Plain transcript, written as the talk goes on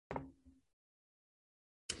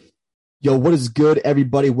Yo, what is good,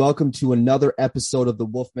 everybody? Welcome to another episode of the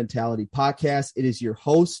Wolf Mentality Podcast. It is your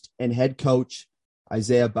host and head coach,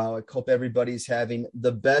 Isaiah Bowick. Hope everybody's having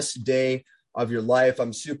the best day of your life.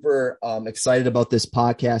 I'm super excited about this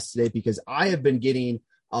podcast today because I have been getting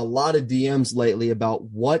a lot of DMs lately about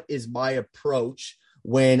what is my approach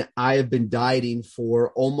when I have been dieting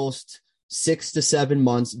for almost 6 to 7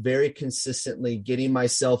 months, very consistently getting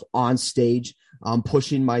myself on stage,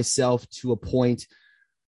 pushing myself to a point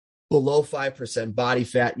below 5% body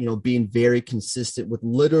fat, being very consistent with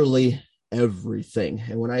literally everything.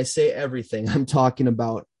 And when I say everything, I'm talking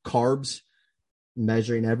about carbs,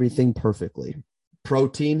 measuring everything perfectly,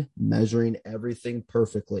 protein, measuring everything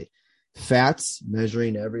perfectly, fats,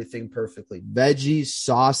 measuring everything perfectly, veggies,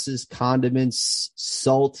 sauces, condiments,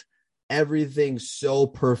 salt, everything so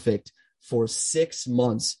perfect for 6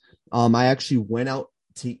 months. I actually went out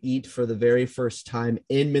to eat for the very first time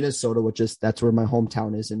in Minnesota, that's where my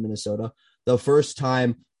hometown is, in Minnesota. The first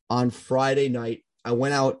time on Friday night, I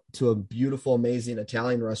went out to a beautiful, amazing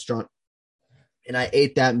Italian restaurant and I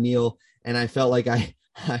ate that meal. And I felt like I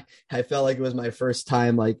felt like it was my first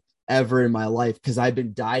time like ever in my life, because I've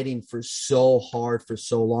been dieting for so hard for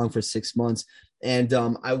so long, for 6 months. And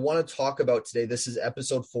I want to talk about today, this is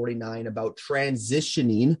episode 49, about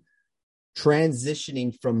transitioning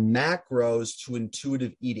from macros to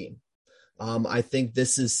intuitive eating. I think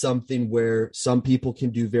this is something where some people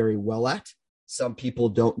can do very well at. Some people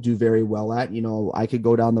don't do very well at. I could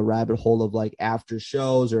go down the rabbit hole of like after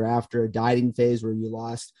shows or after a dieting phase where you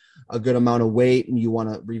lost a good amount of weight and you want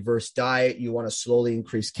to reverse diet, you want to slowly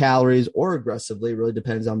increase calories or aggressively, it really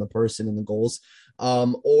depends on the person and the goals.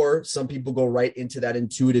 Or some people go right into that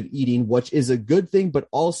intuitive eating, which is a good thing, but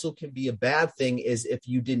also can be a bad thing is if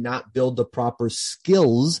you did not build the proper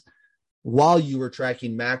skills while you were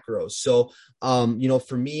tracking macros. So,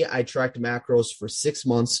 for me, I tracked macros for 6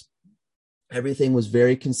 months. Everything was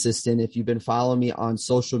very consistent. If you've been following me on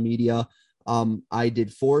social media, I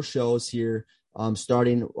did 4 shows here.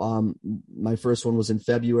 Starting, my first one was in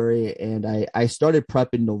February, and I started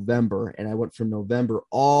prep in November, and I went from November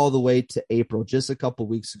all the way to April, just a couple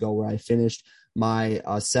weeks ago, where I finished my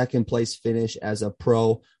second place finish as a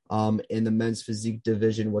pro in the men's physique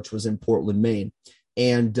division, which was in Portland, Maine.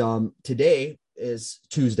 And today is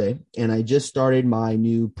Tuesday, and I just started my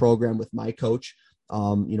new program with my coach,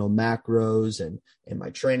 macros and my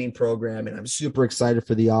training program, and I'm super excited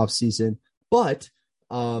for the off season. But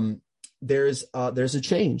there's a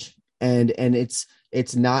change, and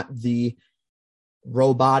it's not the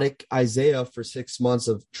robotic Isaiah for 6 months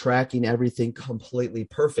of tracking everything completely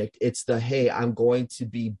perfect. It's the, hey, I'm going to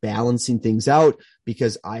be balancing things out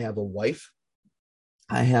because I have a wife,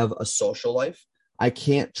 I have a social life. I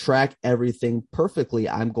can't track everything perfectly.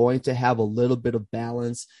 I'm going to have a little bit of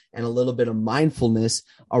balance and a little bit of mindfulness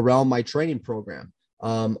around my training program.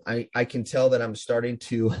 I can tell that I'm starting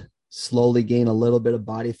to slowly gain a little bit of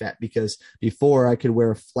body fat, because before I could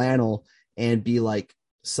wear a flannel and be like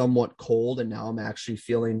somewhat cold, and now I'm actually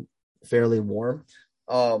feeling fairly warm,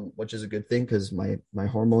 which is a good thing because my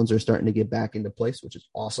hormones are starting to get back into place, which is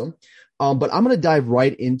awesome. But I'm going to dive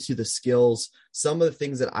right into the skills, some of the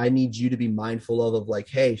things that I need you to be mindful of like,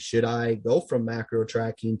 hey, should I go from macro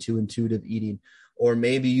tracking to intuitive eating? Or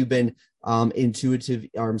maybe you've been macro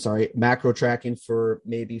tracking for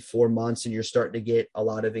maybe 4 months and you're starting to get a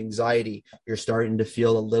lot of anxiety. You're starting to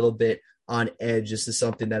feel a little bit on edge. This is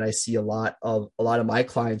something that I see a lot of my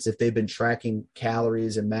clients, if they've been tracking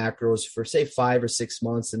calories and macros for say 5 or 6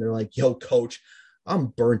 months, and they're like, yo, coach,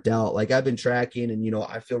 I'm burnt out. Like, I've been tracking and,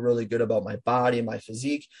 I feel really good about my body and my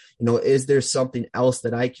physique. Is there something else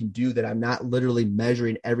that I can do that I'm not literally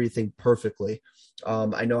measuring everything perfectly?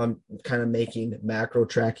 I know I'm kind of making macro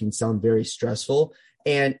tracking sound very stressful,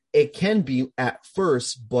 and it can be at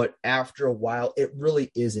first, but after a while, it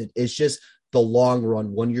really isn't. It's just the long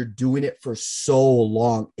run. When you're doing it for so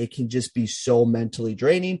long, it can just be so mentally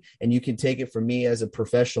draining. And you can take it from me as a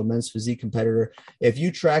professional men's physique competitor. If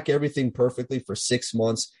you track everything perfectly for 6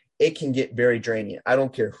 months, it can get very draining. I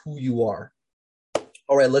don't care who you are.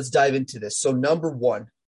 All right, let's dive into this. So number one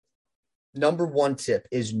tip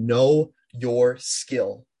is know your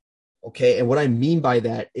skill. Okay. And what I mean by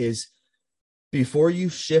that is, before you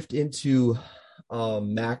shift into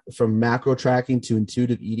from macro tracking to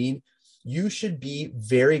intuitive eating, you should be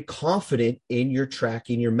very confident in your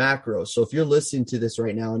tracking your macros. So if you're listening to this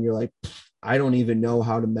right now and you're like, I don't even know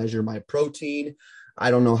how to measure my protein,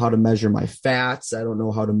 I don't know how to measure my fats, I don't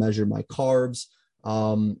know how to measure my carbs,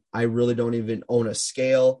 I really don't even own a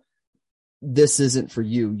scale, this isn't for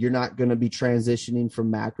you. You're not going to be transitioning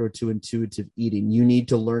from macro to intuitive eating. You need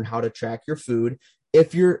to learn how to track your food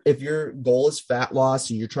if your goal is fat loss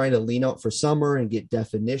and you're trying to lean out for summer and get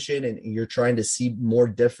definition and you're trying to see more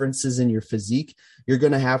differences in your physique, you're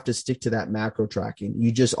going to have to stick to that macro tracking.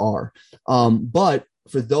 You just are. But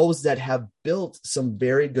for those that have built some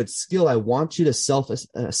very good skill, I want you to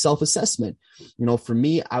self-assessment. For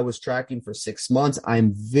me, I was tracking for 6 months.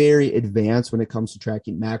 I'm very advanced when it comes to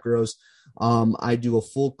tracking macros. I do a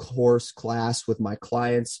full course class with my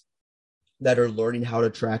clients that are learning how to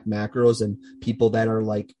track macros and people that are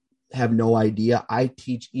like have no idea. I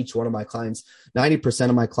teach each one of my clients, 90%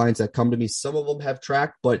 of my clients that come to me, some of them have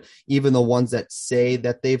tracked, but even the ones that say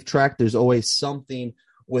that they've tracked, there's always something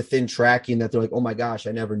within tracking that they're like, oh my gosh,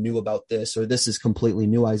 I never knew about this, or this is completely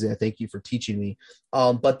new, Isaiah. Thank you for teaching me.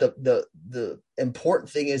 But the important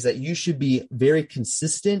thing is that you should be very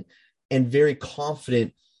consistent and very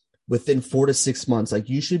confident within 4 to 6 months. Like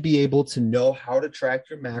you should be able to know how to track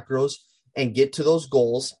your macros and get to those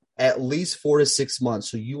goals at least 4 to 6 months.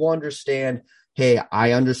 So you understand, hey,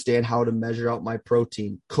 I understand how to measure out my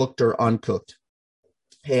protein, cooked or uncooked.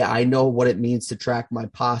 Hey, I know what it means to track my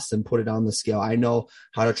pasta and put it on the scale. I know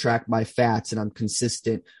how to track my fats and I'm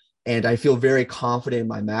consistent. And I feel very confident in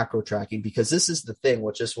my macro tracking, because this is the thing,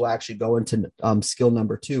 which this will actually go into skill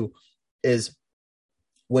number 2, is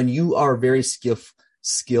when you are very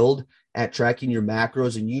skilled at tracking your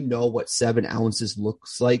macros and you know what 7 ounces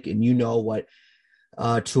looks like, and you know what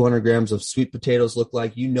 200 grams of sweet potatoes look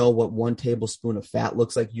like, you know what 1 tablespoon of fat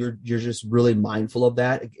looks like, you're just really mindful of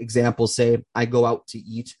that. Example, say I go out to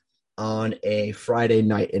eat on a Friday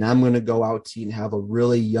night and I'm going to go out to eat and have a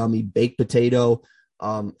really yummy baked potato,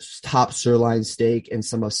 top sirloin steak and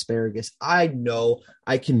some asparagus. I know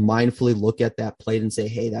I can mindfully look at that plate and say,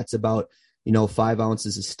 hey, that's about 5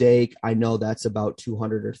 ounces of steak. I know that's about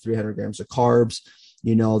 200 or 300 grams of carbs.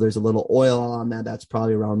 There's a little oil on that. That's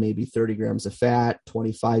probably around maybe 30 grams of fat,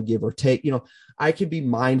 25, give or take. I can be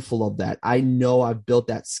mindful of that. I know I've built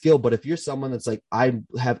that skill. But if you're someone that's like, I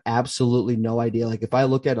have absolutely no idea. Like if I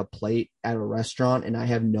look at a plate at a restaurant and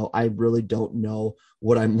I really don't know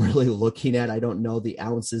what I'm really looking at. I don't know the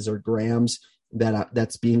ounces or grams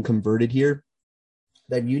that's being converted here.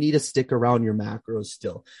 Then you need to stick around your macros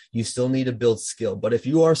still. You still need to build skill. But if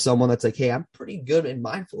you are someone that's like, hey, I'm pretty good and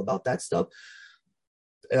mindful about that stuff,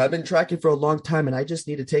 and I've been tracking for a long time and I just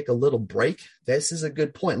need to take a little break, this is a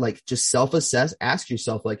good point. Like just self-assess, ask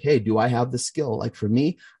yourself like, hey, do I have the skill? Like for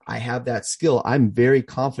me, I have that skill. I'm very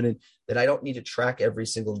confident that I don't need to track every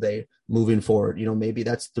single day moving forward. Maybe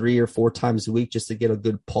that's 3 or 4 times a week just to get a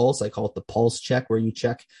good pulse. I call it the pulse check, where you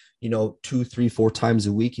check 2, 3, 4 times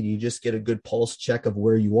a week and you just get a good pulse check of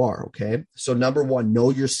where you are. Okay. So number 1,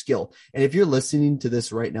 know your skill. And if you're listening to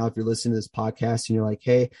this right now, if you're listening to this podcast and you're like,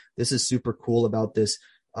 hey, this is super cool about this,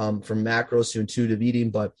 from macros to intuitive eating,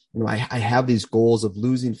 but I have these goals of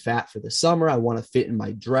losing fat for the summer. I want to fit in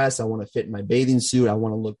my dress. I want to fit in my bathing suit. I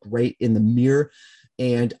want to look great in the mirror.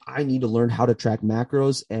 And I need to learn how to track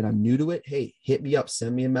macros and I'm new to it. Hey, hit me up,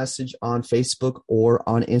 send me a message on Facebook or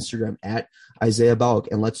on Instagram at Isaiah Bauk,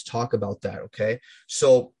 and let's talk about that. Okay.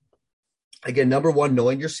 So again, number 1,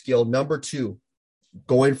 knowing your skill. Number 2,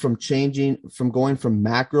 going from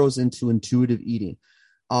macros into intuitive eating.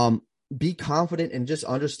 Be confident and just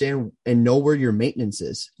understand and know where your maintenance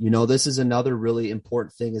is. This is another really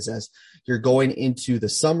important thing, is as you're going into the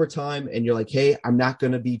summertime and you're like, hey, I'm not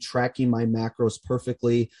going to be tracking my macros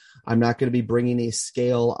perfectly. I'm not going to be bringing a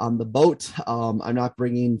scale on the boat. I'm not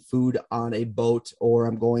bringing food on a boat, or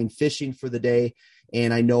I'm going fishing for the day.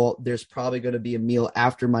 And I know there's probably going to be a meal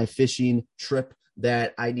after my fishing trip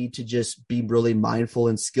that I need to just be really mindful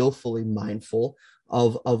and skillfully mindful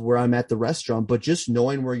of where I'm at the restaurant. But just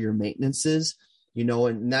knowing where your maintenance is,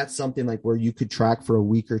 and that's something like where you could track for a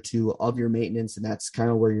week or 2 of your maintenance. And that's kind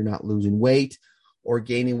of where you're not losing weight or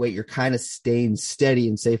gaining weight. You're kind of staying steady.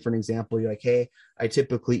 And say, for an example, you're like, hey, I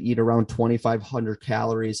typically eat around 2,500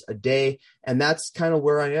 calories a day. And that's kind of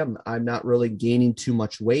where I am. I'm not really gaining too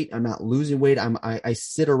much weight. I'm not losing weight. I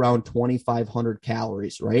sit around 2,500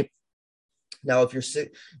 calories, right? Now, if you're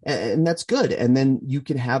sick, and that's good. And then you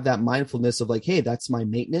can have that mindfulness of like, hey, that's my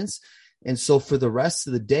maintenance. And so for the rest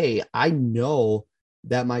of the day, I know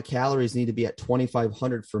that my calories need to be at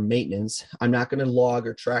 2,500 for maintenance. I'm not going to log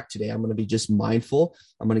or track today. I'm going to be just mindful.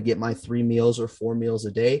 I'm going to get my 3 meals or 4 meals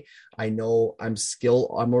a day. I know I'm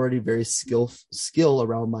already very skill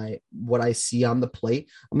around what I see on the plate.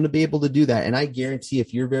 I'm going to be able to do that. And I guarantee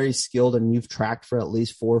if you're very skilled and you've tracked for at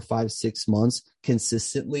least 4, 5, 6 months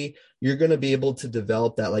consistently, you're going to be able to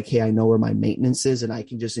develop that. Like, hey, I know where my maintenance is and I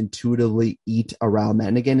can just intuitively eat around that.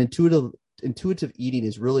 And again, intuitive eating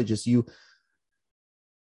is really just you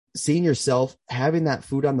seeing yourself having that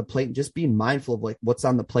food on the plate and just being mindful of like what's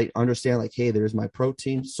on the plate, understand like, hey, there's my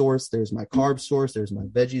protein source, there's my carb source, there's my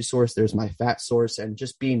veggie source, there's my fat source, and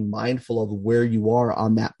just being mindful of where you are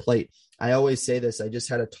on that plate. I always say this, I just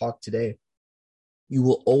had a talk today. You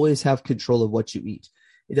will always have control of what you eat.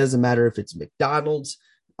 It doesn't matter if it's McDonald's,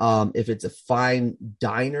 if it's a fine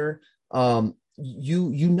diner,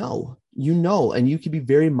 you know, and you can be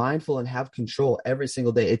very mindful and have control every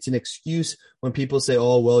single day. It's an excuse when people say,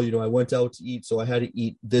 oh, well, I went out to eat, so I had to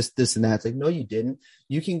eat this, and that. It's like, no, you didn't.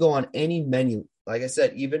 You can go on any menu. Like I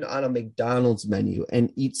said, even on a McDonald's menu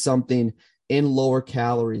and eat something in lower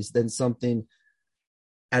calories than something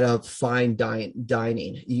at a fine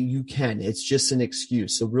dining. You can. It's just an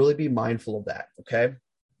excuse. So really be mindful of that. Okay.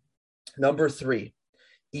 Number 3,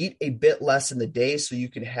 eat a bit less in the day so you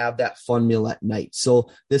can have that fun meal at night.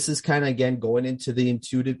 So this is kind of, again, going into the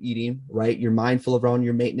intuitive eating, right? You're mindful around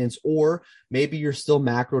your maintenance, or maybe you're still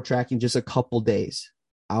macro tracking just a couple days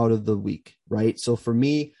out of the week, right? So for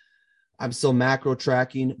me, I'm still macro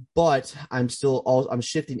tracking, but I'm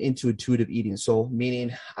shifting into intuitive eating. So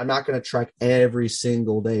meaning I'm not going to track every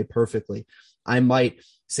single day perfectly. I might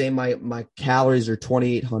say my calories are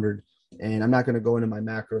 2,800, and I'm not going to go into my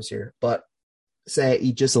macros here, but say I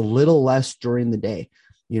eat just a little less during the day,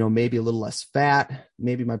 maybe a little less fat,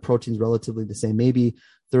 maybe my protein's relatively the same, maybe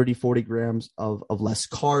 30, 40 grams of less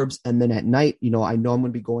carbs. And then at night, I know I'm going to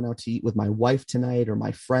be going out to eat with my wife tonight or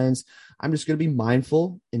my friends. I'm just going to be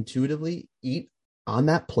mindful, intuitively eat on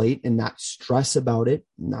that plate and not stress about it,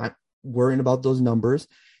 not worrying about those numbers.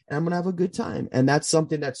 And I'm going to have a good time. And that's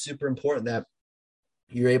something that's super important, that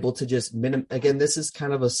you're able to just again, this is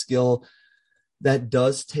kind of a skill that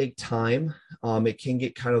does take time. It can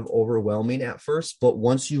get kind of overwhelming at first, but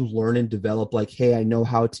once you learn and develop, like, hey, I know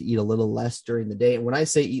how to eat a little less during the day. And when I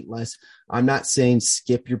say eat less, I'm not saying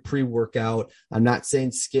skip your pre-workout. I'm not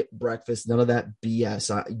saying skip breakfast, none of that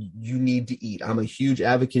BS. You need to eat. I'm a huge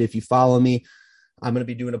advocate. If you follow me, I'm going to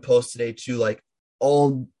be doing a post today too. Like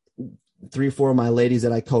all 3 or 4 of my ladies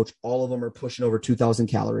that I coach, all of them are pushing over 2,000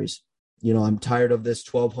 calories. I'm tired of this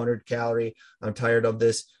 1,200 calorie. I'm tired of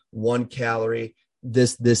this 1 calorie,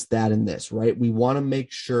 this, that, and this, right? We want to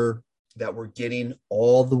make sure that we're getting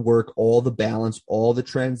all the work, all the balance, all the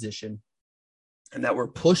transition, and that we're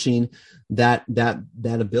pushing that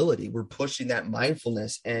ability. We're pushing that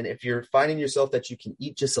mindfulness. And if you're finding yourself that you can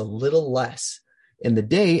eat just a little less in the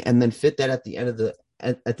day and then fit that at the end of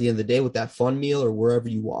the day with that fun meal or wherever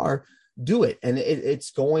you are, do it. And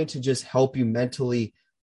it's going to just help you mentally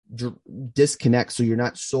disconnect, so you're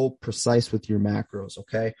not so precise with your macros.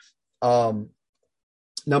 Okay.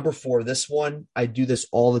 Number 4, this one, I do this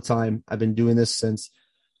all the time. I've been doing this since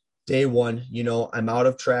day one. I'm out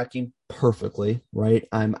of tracking perfectly, right?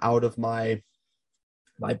 I'm out of my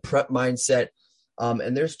prep mindset.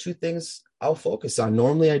 And there's 2 things I'll focus on.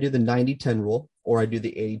 Normally I do the 90-10 rule, or I do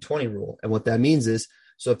the 80-20 rule. And what that means is,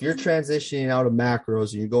 so if you're transitioning out of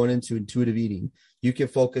macros and you're going into intuitive eating, you can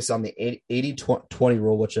focus on the 80-20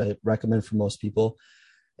 rule, which I recommend for most people.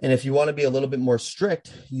 And if you want to be a little bit more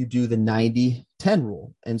strict, you do the 90-10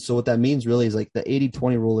 rule. And so what that means really is like the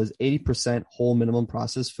 80-20 rule is 80% whole minimum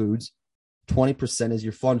processed foods, 20% is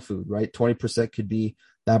your fun food, right? 20% could be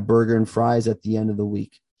that burger and fries at the end of the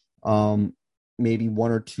week. Maybe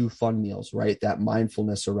 1 or 2 fun meals, right? That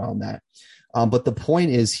mindfulness around that. But the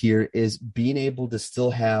point is being able to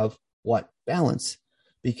still have balance,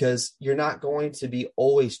 because you're not going to be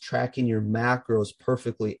always tracking your macros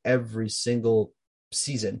perfectly every single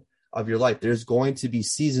season of your life. There's going to be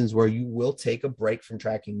seasons where you will take a break from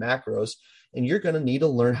tracking macros, and you're going to need to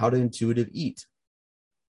learn how to intuitive eat.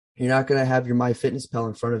 You're not going to have your MyFitnessPal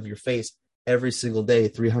in front of your face every single day,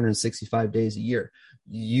 365 days a year.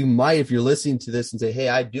 You might, if you're listening to this and say, hey,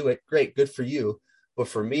 I do it, great, good for you. But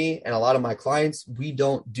for me and a lot of my clients, we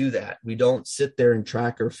don't do that. We don't sit there and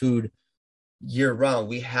track our food year round.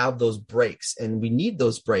 We have those breaks, and we need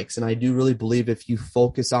those breaks. And I do really believe if you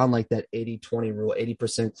focus on like that 80-20 rule,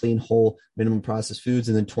 80% clean, whole, minimum processed foods,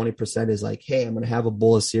 and then 20% is like, hey, I'm going to have a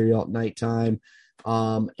bowl of cereal at nighttime.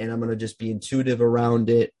 And I'm going to just be intuitive around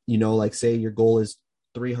it. Like say your goal is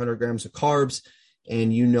 300 grams of carbs,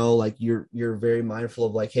 and like you're very mindful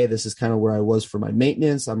of like, hey, this is kind of where I was for my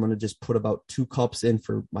maintenance. I'm going to just put about 2 cups in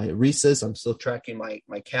for my recess. I'm still tracking my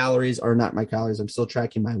calories, or not my calories. I'm still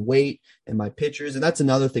tracking my weight and my pictures. And that's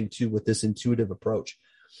another thing too, with this intuitive approach.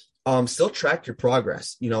 Still track your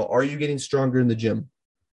progress. Are you getting stronger in the gym?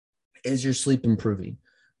 Is your sleep improving?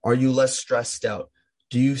 Are you less stressed out?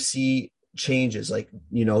 Do you see changes? Like,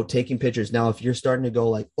 taking pictures. Now, if you're starting to go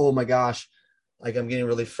like, oh my gosh, like I'm getting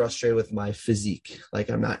really frustrated with my physique. Like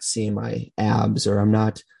I'm not seeing my abs, or I'm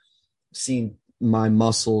not seeing my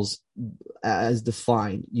muscles as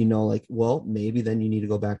defined, like, well, maybe then you need to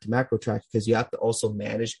go back to macro track, because you have to also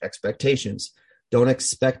manage expectations. Don't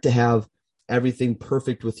expect to have everything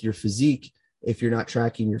perfect with your physique if you're not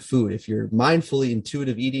tracking your food. If you're mindfully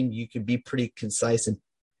intuitive eating, you can be pretty concise and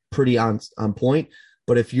pretty on point.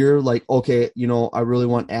 But if you're like, okay, I really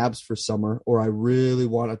want abs for summer, or I really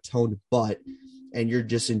want a toned butt, and you're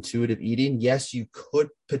just intuitive eating, yes, you could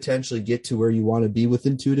potentially get to where you want to be with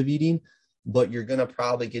intuitive eating, but you're going to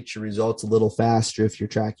probably get your results a little faster if you're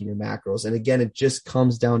tracking your macros. And again, it just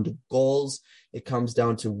comes down to goals. It comes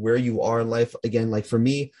down to where you are in life. Again, like for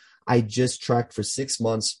me, I just tracked for 6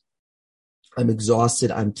 months. I'm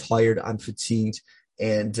exhausted. I'm tired. I'm fatigued.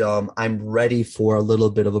 And I'm ready for a little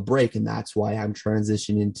bit of a break. And that's why I'm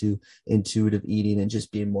transitioning into intuitive eating and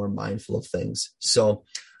just being more mindful of things. So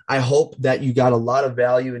I hope that you got a lot of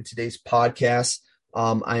value in today's podcast.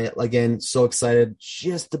 Again, so excited,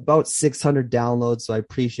 just about 600 downloads. So I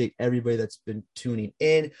appreciate everybody that's been tuning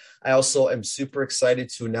in. I also am super excited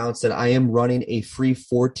to announce that I am running a free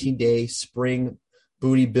 14-day spring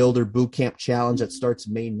booty builder bootcamp challenge that starts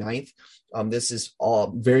May 9th. This is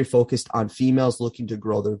all very focused on females looking to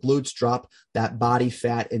grow their glutes, drop that body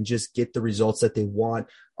fat, and just get the results that they want.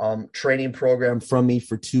 Training program from me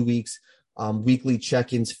for 2 weeks, weekly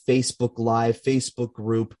check-ins, Facebook Live, Facebook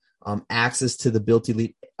group, access to the Built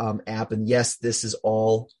Elite app. And yes, this is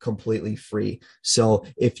all completely free. So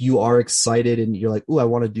if you are excited and you're like, "Ooh, I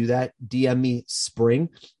want to do that," DM me Spring.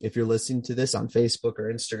 If you're listening to this on Facebook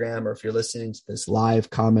or Instagram, or if you're listening to this live,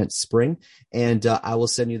 comment Spring, and I will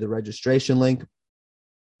send you the registration link.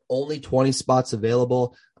 Only 20 spots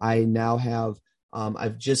available. I now have I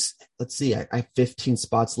have 15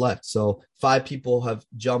 spots left. So 5 people have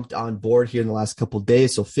jumped on board here in the last couple of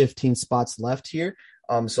days. So 15 spots left here.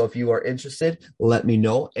 So if you are interested, let me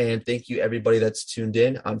know. And thank you, everybody that's tuned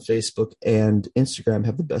in on Facebook and Instagram.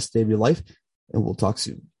 Have the best day of your life, and we'll talk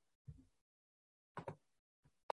soon.